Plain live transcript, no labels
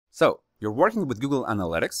So, you're working with Google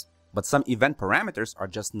Analytics, but some event parameters are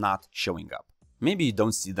just not showing up. Maybe you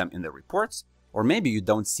don't see them in the reports, or maybe you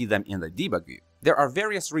don't see them in the debug view. There are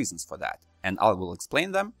various reasons for that, and I will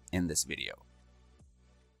explain them in this video.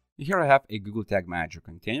 Here I have a Google Tag Manager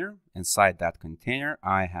container. Inside that container,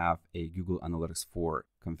 I have a Google Analytics 4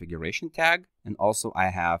 configuration tag, and also I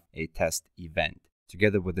have a test event.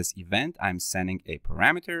 Together with this event, I'm sending a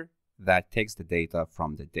parameter that takes the data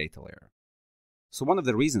from the data layer. So one of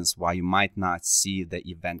the reasons why you might not see the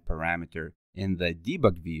event parameter in the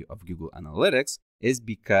debug view of Google Analytics is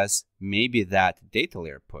because maybe that data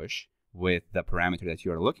layer push with the parameter that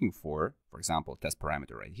you're looking for example, test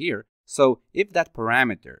parameter right here. So if that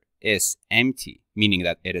parameter is empty, meaning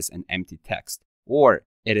that it is an empty text, or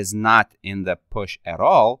it is not in the push at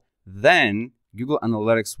all, then Google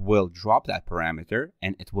Analytics will drop that parameter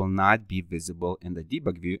and it will not be visible in the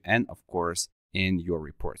debug view and, of course, in your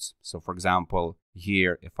reports. So for example,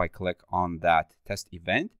 here, if I click on that test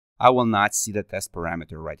event, I will not see the test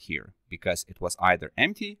parameter right here because it was either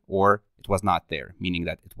empty or it was not there, meaning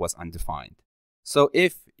that it was undefined. So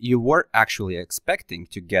if you were actually expecting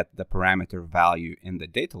to get the parameter value in the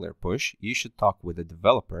data layer push, you should talk with the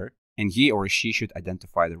developer and he or she should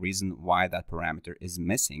identify the reason why that parameter is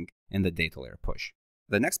missing in the data layer push.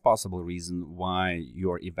 The next possible reason why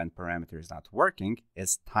your event parameter is not working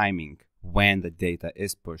is timing when the data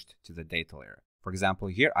is pushed to the data layer. For example,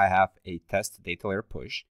 here I have a test data layer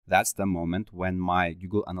push. That's the moment when my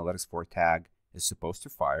Google Analytics 4 tag is supposed to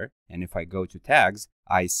fire. And if I go to tags,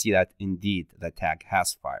 I see that indeed the tag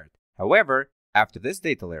has fired. However, after this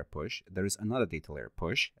data layer push, there is another data layer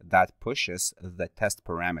push that pushes the test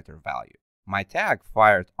parameter value. My tag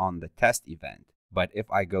fired on the test event, but if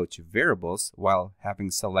I go to variables while having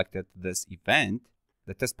selected this event,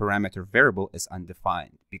 the test parameter variable is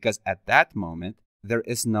undefined because at that moment, there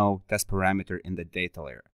is no test parameter in the data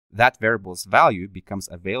layer. That variable's value becomes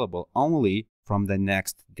available only from the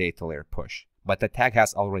next data layer push, but the tag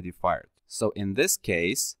has already fired. So in this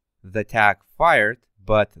case, the tag fired,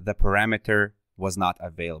 but the parameter was not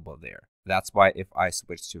available there. That's why if I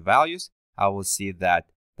switch to values, I will see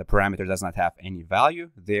that the parameter does not have any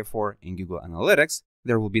value. Therefore, in Google Analytics,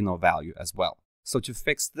 there will be no value as well. So to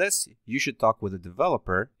fix this, you should talk with the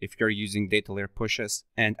developer if you're using data layer pushes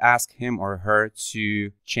and ask him or her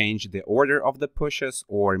to change the order of the pushes,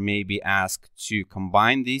 or maybe ask to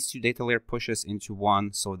combine these two data layer pushes into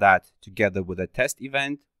one so that together with a test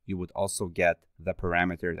event, you would also get the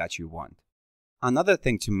parameter that you want. Another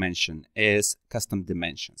thing to mention is custom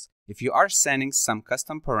dimensions. If you are sending some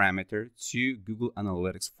custom parameter to Google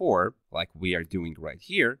Analytics 4, like we are doing right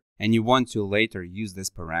here, and you want to later use this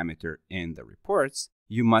parameter in the reports,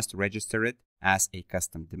 you must register it as a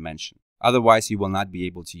custom dimension. Otherwise, you will not be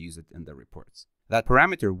able to use it in the reports. That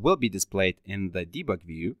parameter will be displayed in the debug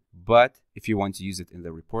view, but if you want to use it in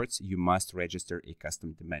the reports, you must register a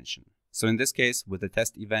custom dimension. So in this case, with the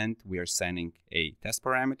test event, we are sending a test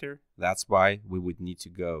parameter. That's why we would need to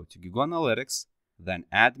go to Google Analytics, then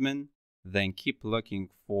admin, then keep looking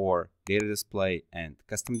for data display and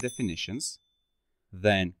custom definitions,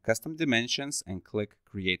 then custom dimensions and click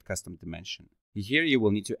create custom dimension. Here you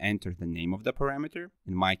will need to enter the name of the parameter.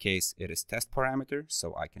 In my case, it is test parameter,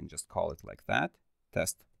 so I can just call it like that,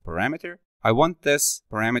 test parameter. I want this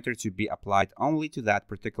parameter to be applied only to that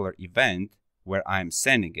particular event where I'm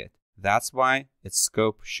sending it. That's why its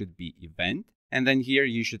scope should be event. And then here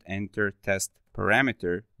you should enter test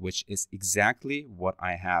parameter, which is exactly what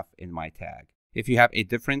I have in my tag. If you have a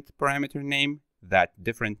different parameter name, that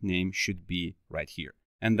different name should be right here.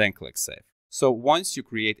 And then click save. So once you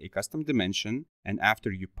create a custom dimension and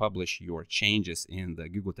after you publish your changes in the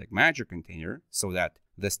Google Tag Manager container so that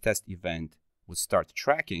this test event would start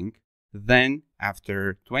tracking, then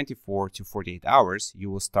after 24 to 48 hours, you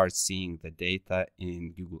will start seeing the data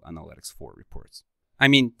in Google Analytics 4 reports. I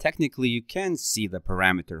mean, technically you can see the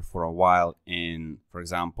parameter for a while in, for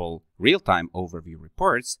example, real-time overview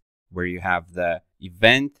reports where you have the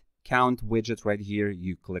event count widget right here.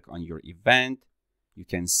 You click on your event. You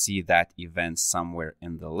can see that event somewhere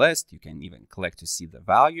in the list. You can even click to see the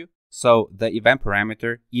value. So the event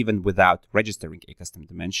parameter, even without registering a custom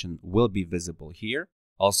dimension, will be visible here.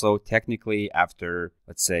 Also, technically, after,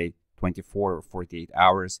 let's say, 24 or 48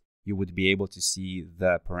 hours, you would be able to see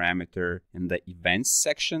the parameter in the events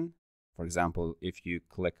section. For example, if you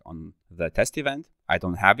click on the test event, I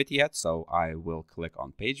don't have it yet, so I will click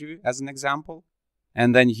on page view as an example.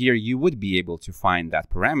 And then here you would be able to find that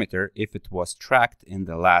parameter if it was tracked in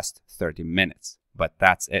the last 30 minutes. But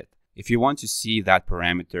that's it. If you want to see that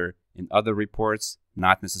parameter in other reports,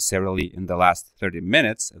 not necessarily in the last 30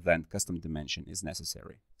 minutes, then custom dimension is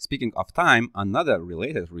necessary. Speaking of time, another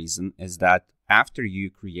related reason is that after you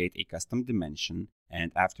create a custom dimension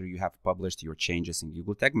and after you have published your changes in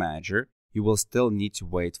Google Tag Manager, you will still need to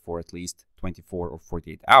wait for at least 24 or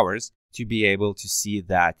 48 hours to be able to see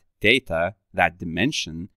that data, that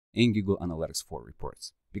dimension in Google Analytics 4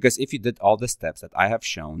 reports. Because if you did all the steps that I have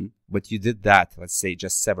shown, but you did that, let's say,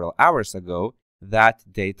 just several hours ago, that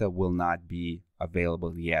data will not be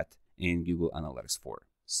available yet in Google Analytics 4.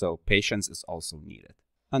 So patience is also needed.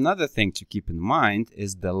 Another thing to keep in mind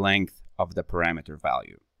is the length of the parameter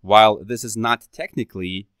value. While this is not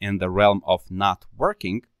technically in the realm of not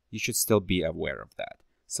working, you should still be aware of that.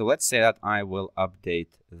 So let's say that I will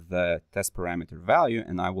update the test parameter value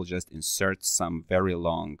and I will just insert some very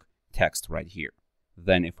long text right here.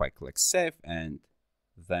 Then if I click save and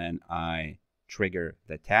then I trigger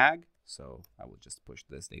the tag, so I will just push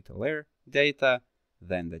this data layer, data,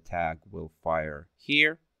 then the tag will fire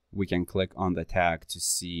here. We can click on the tag to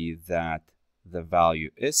see that the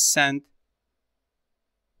value is sent.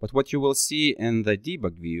 But what you will see in the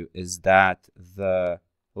debug view is that the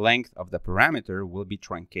length of the parameter will be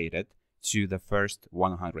truncated to the first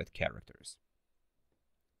 100 characters.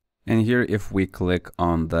 And here, if we click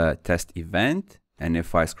on the test event, and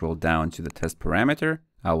if I scroll down to the test parameter,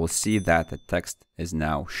 I will see that the text is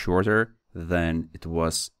now shorter than it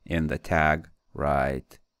was in the tag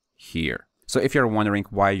right here. So if you're wondering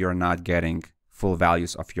why you're not getting full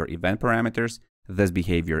values of your event parameters, this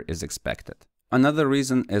behavior is expected. Another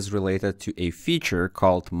reason is related to a feature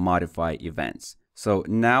called modify events. So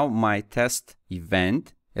now my test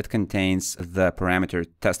event, it contains the parameter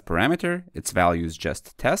test parameter, its value is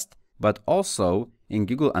just test, but also in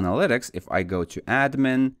Google Analytics, if I go to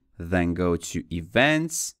admin, then go to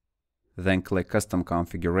events, then click custom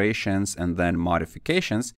configurations and then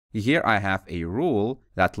modifications, here I have a rule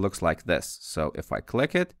that looks like this. So if I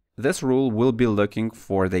click it, this rule will be looking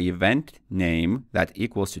for the event name that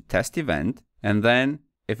equals to test event. And then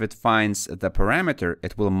if it finds the parameter,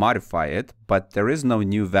 it will modify it, but there is no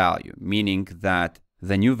new value, meaning that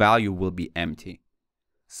the new value will be empty.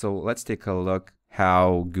 So let's take a look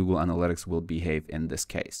how Google Analytics will behave in this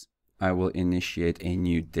case. I will initiate a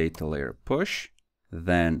new data layer push.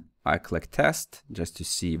 Then I click test just to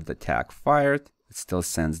see if the tag fired. It still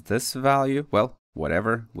sends this value. Well,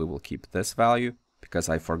 whatever, we will keep this value because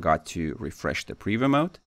I forgot to refresh the preview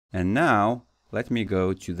mode. And now let me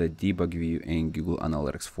go to the debug view in Google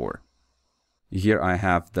Analytics 4. Here I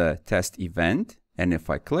have the test event. And if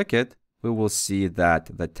I click it, we will see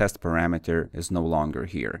that the test parameter is no longer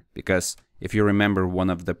here. Because if you remember one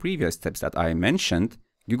of the previous tips that I mentioned,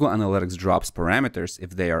 Google Analytics drops parameters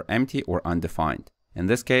if they are empty or undefined. In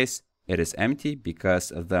this case, it is empty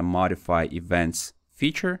because of the modify events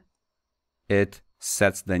feature. It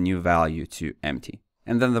sets the new value to empty.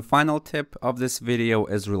 And then the final tip of this video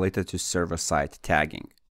is related to server-side tagging.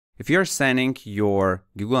 If you're sending your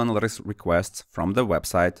Google Analytics requests from the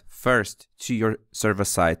website first to your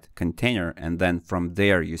server-side container, and then from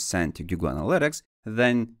there you send to Google Analytics,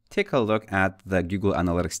 then take a look at the Google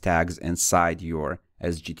Analytics tags inside your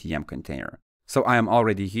SGTM container. So I am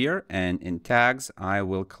already here, and in tags, I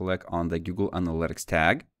will click on the Google Analytics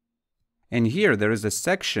tag. And here there is a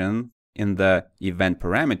section in the event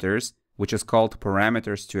parameters, which is called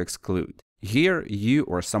parameters to exclude. Here, you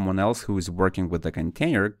or someone else who is working with the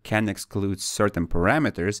container can exclude certain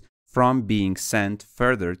parameters from being sent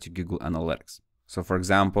further to Google Analytics. So for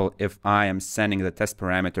example, if I am sending the test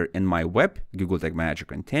parameter in my web Google Tag Manager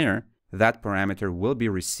container, that parameter will be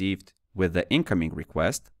received with the incoming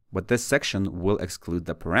request, but this section will exclude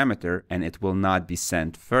the parameter and it will not be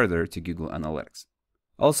sent further to Google Analytics.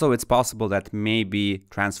 Also, it's possible that maybe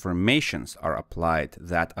transformations are applied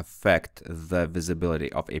that affect the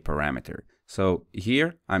visibility of a parameter. So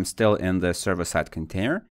here, I'm still in the server-side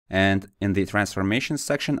container, and in the transformation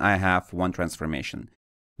section, I have one transformation.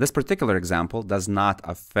 This particular example does not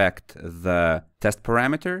affect the test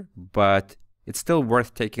parameter, but it's still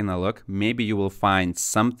worth taking a look. Maybe you will find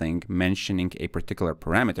something mentioning a particular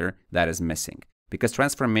parameter that is missing, because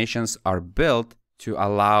transformations are built to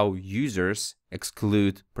allow users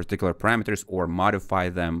exclude particular parameters or modify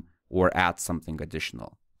them or add something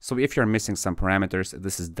additional. So if you're missing some parameters,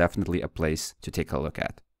 this is definitely a place to take a look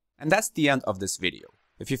at. And that's the end of this video.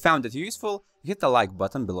 If you found it useful, hit the like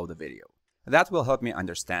button below the video. That will help me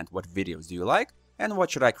understand what videos do you like and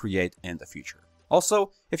what should I create in the future.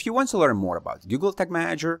 Also, if you want to learn more about Google Tag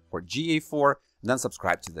Manager or GA4, then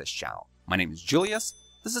subscribe to this channel. My name is Julius,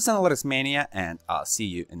 this is Analytics Mania, and I'll see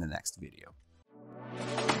you in the next video.